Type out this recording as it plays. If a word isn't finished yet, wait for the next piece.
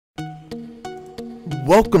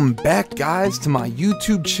Welcome back, guys, to my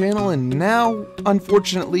YouTube channel. And now,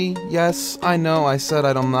 unfortunately, yes, I know I said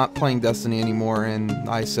I'm not playing Destiny anymore, and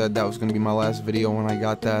I said that was going to be my last video when I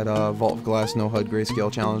got that Vault of Glass No HUD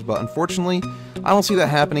Grayscale challenge, but unfortunately I don't see that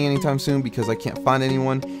happening anytime soon because I can't find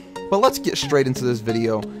anyone. But let's get straight into this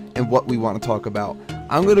video and what we want to talk about.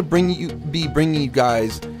 I'm going to be bringing you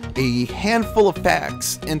guys a handful of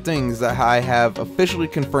facts and things that I have officially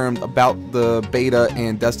confirmed about the beta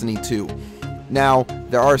and Destiny 2. Now,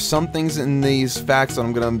 there are some things in these facts that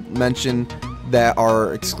I'm going to mention that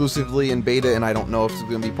are exclusively in beta, and I don't know if it's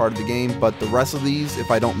going to be part of the game, but the rest of these,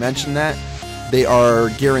 if I don't mention that, they are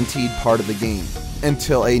guaranteed part of the game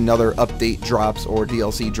until another update drops or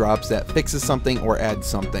DLC drops that fixes something or adds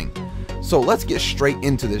something. So let's get straight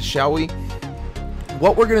into this, shall we?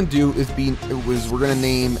 What we're going to do is we're going to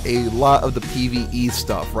name a lot of the PvE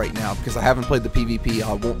stuff right now, because I haven't played the PvP.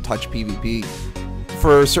 I won't touch PvP.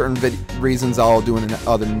 For certain reasons, I'll do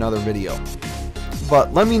another video.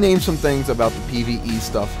 But let me name some things about the PvE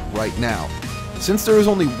stuff right now. Since there is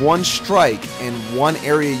only one strike and one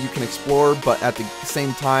area you can explore, but at the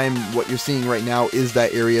same time what you're seeing right now is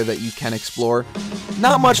that area that you can explore,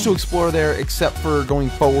 not much to explore there except for going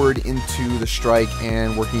forward into the strike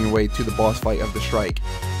and working your way to the boss fight of the strike.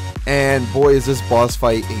 And boy, is this boss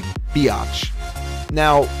fight a biatch.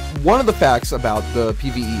 Now, one of the facts about the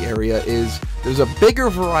PvE area is there's a bigger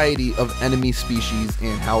variety of enemy species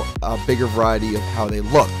and a bigger variety of how they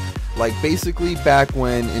look. Like, basically, back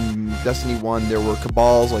when in Destiny 1 there were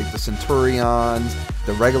Cabals like the Centurions,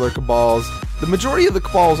 the regular Cabals. The majority of the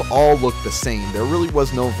Cabals all looked the same. There really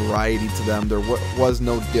was no variety to them. There was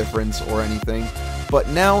no difference or anything. But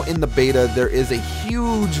now in the beta there is a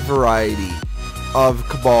huge variety of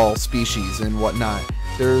Cabal species and whatnot.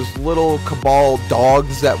 There's little Cabal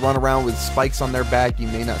dogs that run around with spikes on their back. You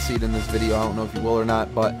may not see it in this video. I don't know if you will or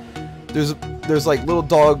not, but there's like little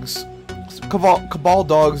dogs, Cabal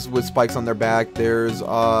dogs with spikes on their back. There's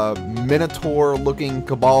Minotaur looking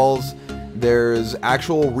Cabals. There's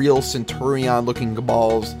actual real Centurion looking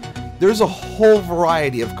Cabals. There's a whole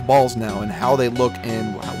variety of Cabals now and how they look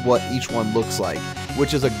and what each one looks like,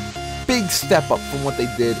 which is a big step up from what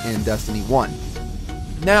they did in Destiny 1.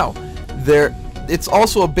 Now, it's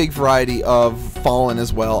also a big variety of Fallen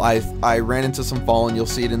as well. I ran into some Fallen, you'll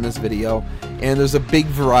see it in this video, and there's a big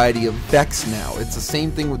variety of Vex now. It's the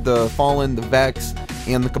same thing with the Fallen, the Vex,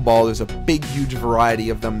 and the Cabal. There's a big, huge variety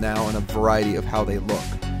of them now and a variety of how they look.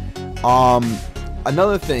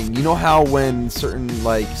 Another thing, you know how when certain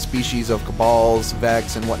like species of Cabals,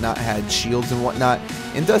 Vex, and whatnot had shields and whatnot?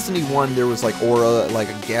 In Destiny 1 there was like aura, like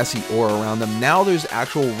a gassy aura around them. Now there's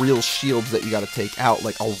actual real shields that you gotta take out,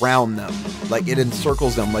 like around them. Like it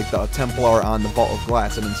encircles them, like the Templar on the Vault of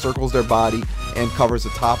Glass. It encircles their body and covers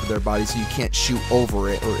the top of their body so you can't shoot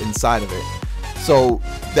over it or inside of it. So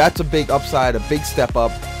that's a big upside, a big step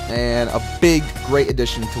up, and a big, great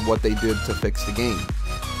addition to what they did to fix the game.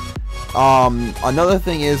 Another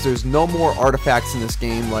thing is there's no more artifacts in this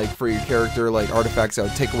game, like for your character, like artifacts that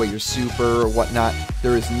would take away your super or whatnot.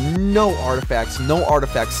 There is no artifacts, no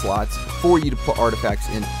artifact slots for you to put artifacts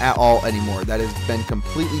in at all anymore. That has been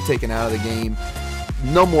completely taken out of the game.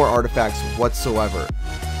 No more artifacts whatsoever.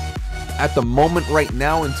 At the moment right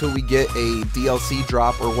now, until we get a DLC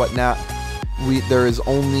drop or whatnot, there is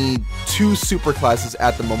only 2 super classes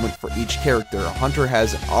at the moment for each character. Hunter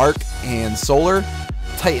has Arc and Solar.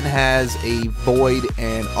 Titan has a Void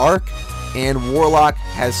and Arc, and Warlock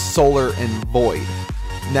has Solar and Void.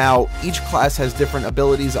 Now, each class has different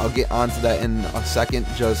abilities. I'll get onto that in a second.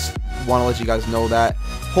 Just want to let you guys know that.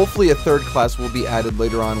 Hopefully a 3rd class will be added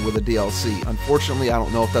later on with a DLC. Unfortunately, I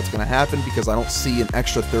don't know if that's going to happen because I don't see an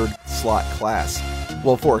extra 3rd slot class.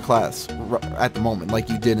 Well, for a class at the moment, like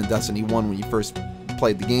you did in Destiny 1 when you first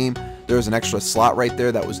played the game. There was an extra slot right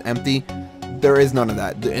there that was empty. There is none of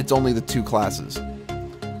that. It's only the 2 classes.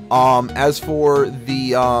 As for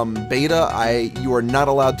the beta, you are not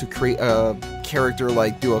allowed to create a character,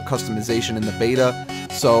 like do a customization in the beta,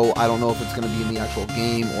 so I don't know if it's going to be in the actual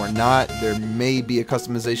game or not. There may be a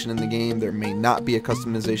customization in the game, there may not be a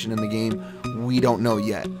customization in the game, we don't know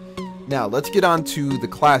yet. Now, let's get on to the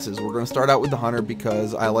classes. We're going to start out with the Hunter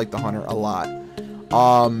because I like the Hunter a lot.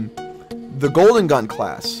 The Golden Gun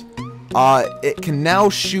class. It can now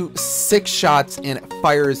shoot 6 shots and it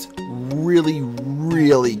fires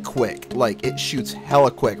really quick. Like, it shoots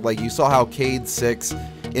hella quick. Like, you saw how Cayde 6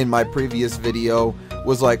 in my previous video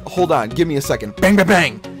was like, hold on, give me a second, bang bang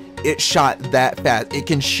bang. It shot that fast. It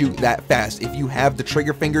can shoot that fast. If you have the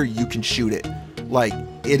trigger finger, you can shoot it. Like,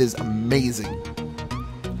 it is amazing.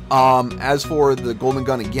 As for the Golden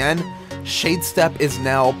Gun again, Shade Step is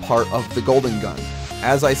now part of the Golden Gun.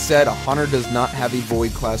 As I said, a hunter does not have a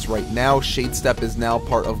void class right now. Shade Step is now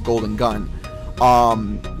part of Golden Gun.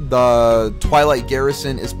 The Twilight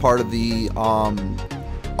Garrison is part of the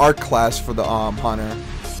arc class for the hunter.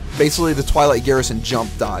 Basically the Twilight Garrison jump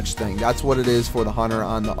dodge thing. That's what it is for the hunter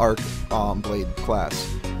on the arc blade class.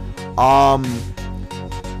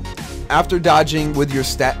 After dodging with your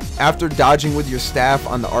staff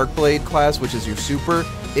on the arc blade class, which is your super,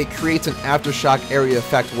 it creates an aftershock area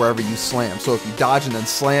effect wherever you slam. So if you dodge and then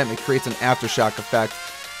slam, it creates an aftershock effect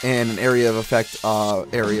and an area of effect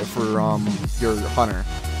area for your hunter.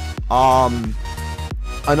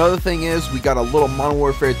 Another thing is, we got a little Modern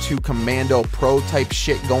Warfare 2 Commando Pro type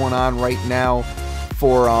shit going on right now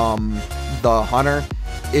for the hunter.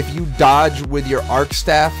 If you dodge with your arc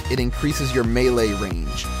staff, it increases your melee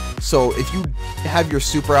range. So if you have your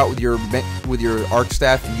super out with your arc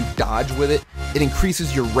staff and you dodge with it, it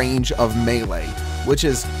increases your range of melee, which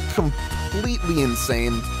is completely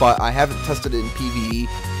insane, but I haven't tested it in PvE.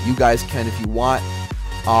 You guys can if you want.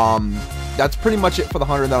 That's pretty much it for the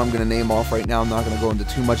hunter that I'm going to name off right now. I'm not going to go into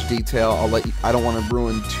too much detail. I don't want to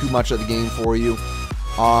ruin too much of the game for you.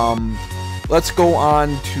 Let's go on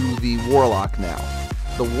to the Warlock now.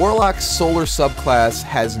 The Warlock Solar subclass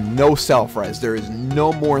has no self-res. There is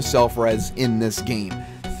no more self-res in this game.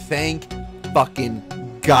 Thank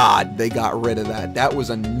fucking God they got rid of that. That was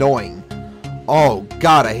annoying. Oh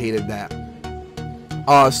God, I hated that.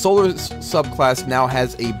 Solar subclass now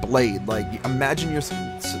has a blade. Like, imagine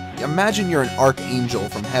you're an archangel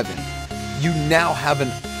from heaven. You now have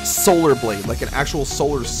a solar blade, like an actual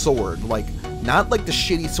solar sword. Like, not like the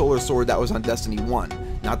shitty solar sword that was on Destiny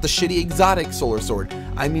 1. Not the shitty exotic solar sword.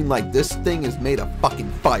 I mean, like, this thing is made of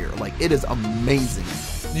fucking fire. Like, it is amazing.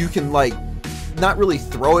 You can, like, not really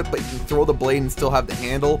throw it, but you can throw the blade and still have the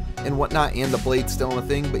handle and whatnot, and the blade still in the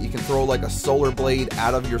thing, but you can throw, like, a solar blade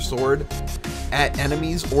out of your sword at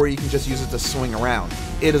enemies, or you can just use it to swing around.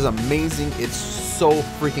 It is amazing. It's so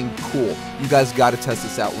freaking cool. You guys got to test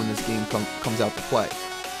this out when this game comes out to play.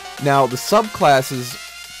 Now, the subclasses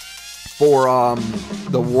for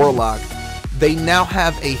the Warlock, they now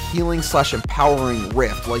have a healing / empowering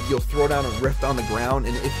rift. Like, you'll throw down a rift on the ground,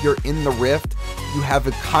 and if you're in the rift, you have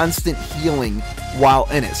a constant healing while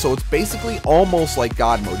in it. So it's basically almost like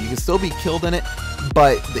God mode. You can still be killed in it,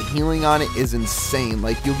 but the healing on it is insane.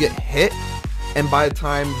 Like, you'll get hit, and by the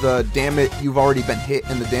time the damage, you've already been hit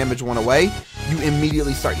and the damage went away, you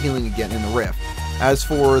immediately start healing again in the rift. As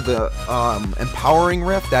for the empowering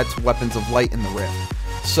rift, that's weapons of light in the rift.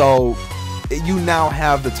 So you now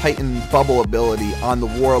have the Titan bubble ability on the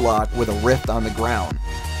Warlock with a rift on the ground.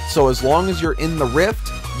 So as long as you're in the rift,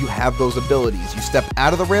 you have those abilities. You step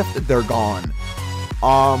out of the rift, they're gone.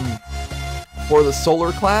 For the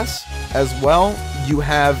Solar class as well, you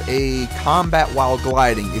have a combat while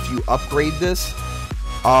gliding. If you upgrade this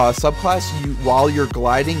subclass, while you're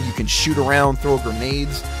gliding, you can shoot around, throw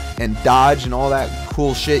grenades, and dodge and all that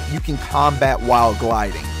cool shit. You can combat while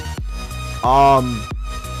gliding.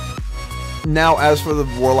 Now, as for the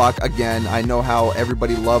Warlock, again, I know how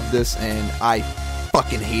everybody loved this, and I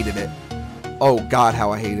fucking hated it. Oh God,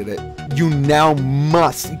 how I hated it. You now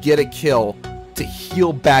must get a kill to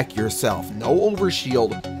heal back yourself. No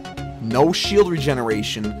overshield, no shield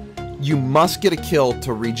regeneration. You must get a kill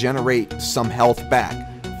to regenerate some health back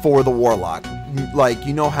for the Warlock. Like,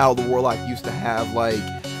 you know how the Warlock used to have, like,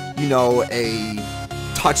 you know, a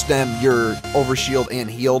touch them, you're overshield and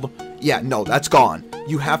healed? Yeah, no, that's gone.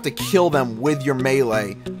 You have to kill them with your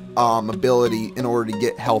melee ability in order to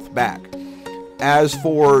get health back. As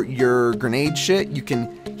for your grenade shit, you can,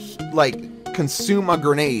 like, consume a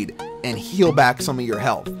grenade and heal back some of your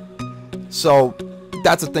health. So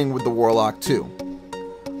that's a thing with the Warlock too.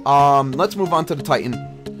 Let's move on to the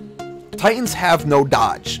Titan. Titans have no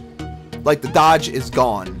dodge. Like, the dodge is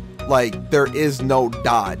gone. Like, there is no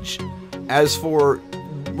dodge. As for,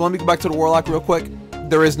 let me go back to the Warlock real quick.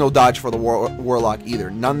 There is no dodge for the Warlock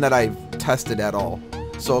either. None that I've tested at all.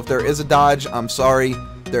 So if there is a dodge, I'm sorry.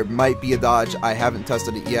 There might be a dodge. I haven't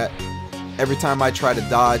tested it yet. Every time I try to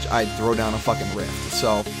dodge, I throw down a fucking rift.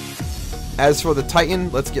 So, as for the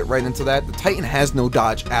Titan, let's get right into that. The Titan has no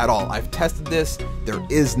dodge at all. I've tested this. There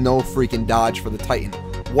is no freaking dodge for the Titan.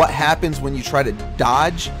 What happens when you try to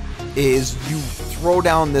dodge is you throw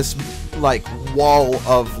down this, like, wall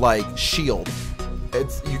of, like, shield.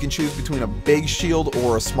 You can choose between a big shield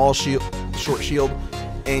or a small shield, short shield,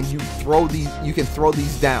 and you can throw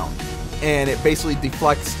these down, and it basically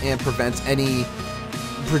deflects and prevents any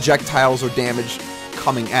projectiles or damage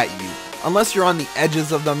coming at you. Unless you're on the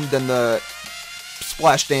edges of them, then the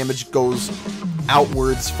splash damage goes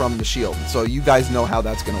outwards from the shield. So you guys know how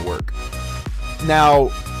that's going to work.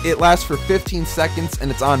 Now, It lasts for 15 seconds and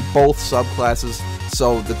it's on both subclasses,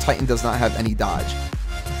 so the Titan does not have any dodge.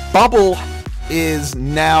 Bubble is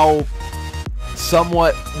now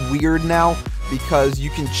somewhat weird now because you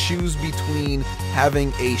can choose between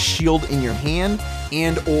having a shield in your hand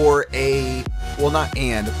and or a, well, not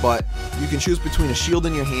and, but you can choose between a shield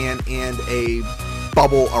in your hand and a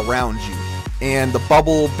bubble around you. And the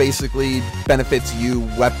bubble basically benefits you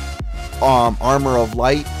armor of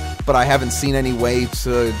light, but I haven't seen any way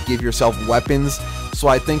to give yourself weapons, so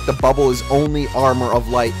I think the bubble is only armor of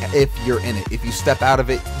light if you're in it. If you step out of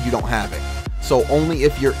it, you don't have it. So only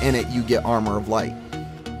if you're in it, you get armor of light.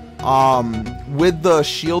 With the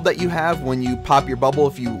shield that you have, when you pop your bubble,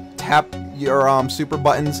 if you tap your super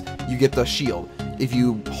buttons, you get the shield. If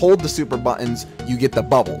you hold the super buttons, you get the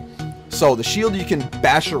bubble. So the shield you can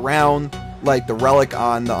bash around like the relic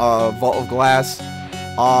on the Vault of Glass.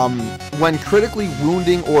 When critically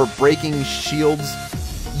wounding or breaking shields,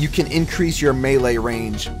 you can increase your melee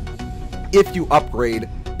range if you upgrade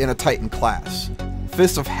in a Titan class.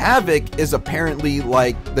 Fist of Havoc is apparently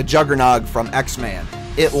like the Juggernog from X-Men.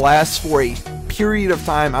 It lasts for a period of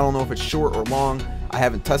time. I don't know if it's short or long. I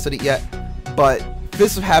haven't tested it yet. But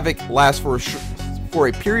Fist of Havoc lasts for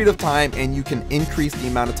a period of time, and you can increase the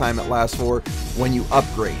amount of time it lasts for when you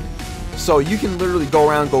upgrade. So you can literally go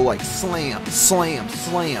around and go like slam, slam,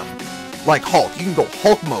 slam, like Hulk. You can go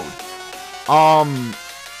Hulk mode.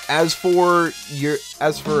 As for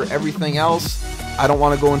everything else, I don't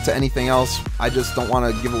want to go into anything else. I just don't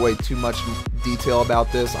want to give away too much detail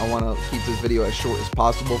about this. I want to keep this video as short as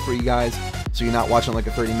possible for you guys, so you're not watching like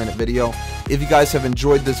a 30-minute video. If you guys have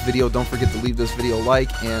enjoyed this video, don't forget to leave this video a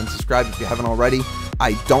like and subscribe if you haven't already.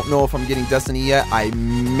 I don't know if I'm getting Destiny yet. I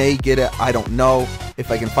may get it. I don't know.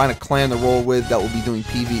 If I can find a clan to roll with that will be doing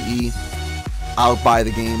PvE, I'll buy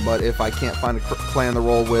the game. But if I can't find a clan to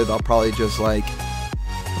roll with, I'll probably just like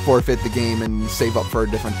forfeit the game and save up for a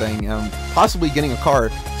different thing. Possibly getting a car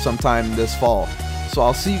sometime this fall. So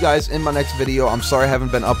I'll see you guys in my next video. I'm sorry I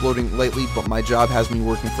haven't been uploading lately, but my job has me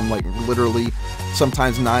working from like literally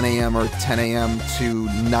sometimes 9 a.m. or 10 a.m. to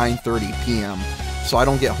 9:30 p.m. So I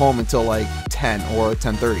don't get home until like 10 or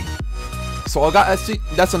 10:30. So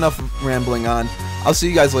that's enough rambling on. I'll see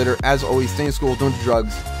you guys later. As always, stay in school, don't do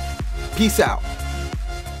drugs. Peace out.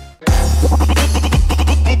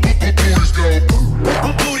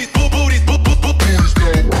 Booties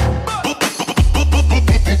go.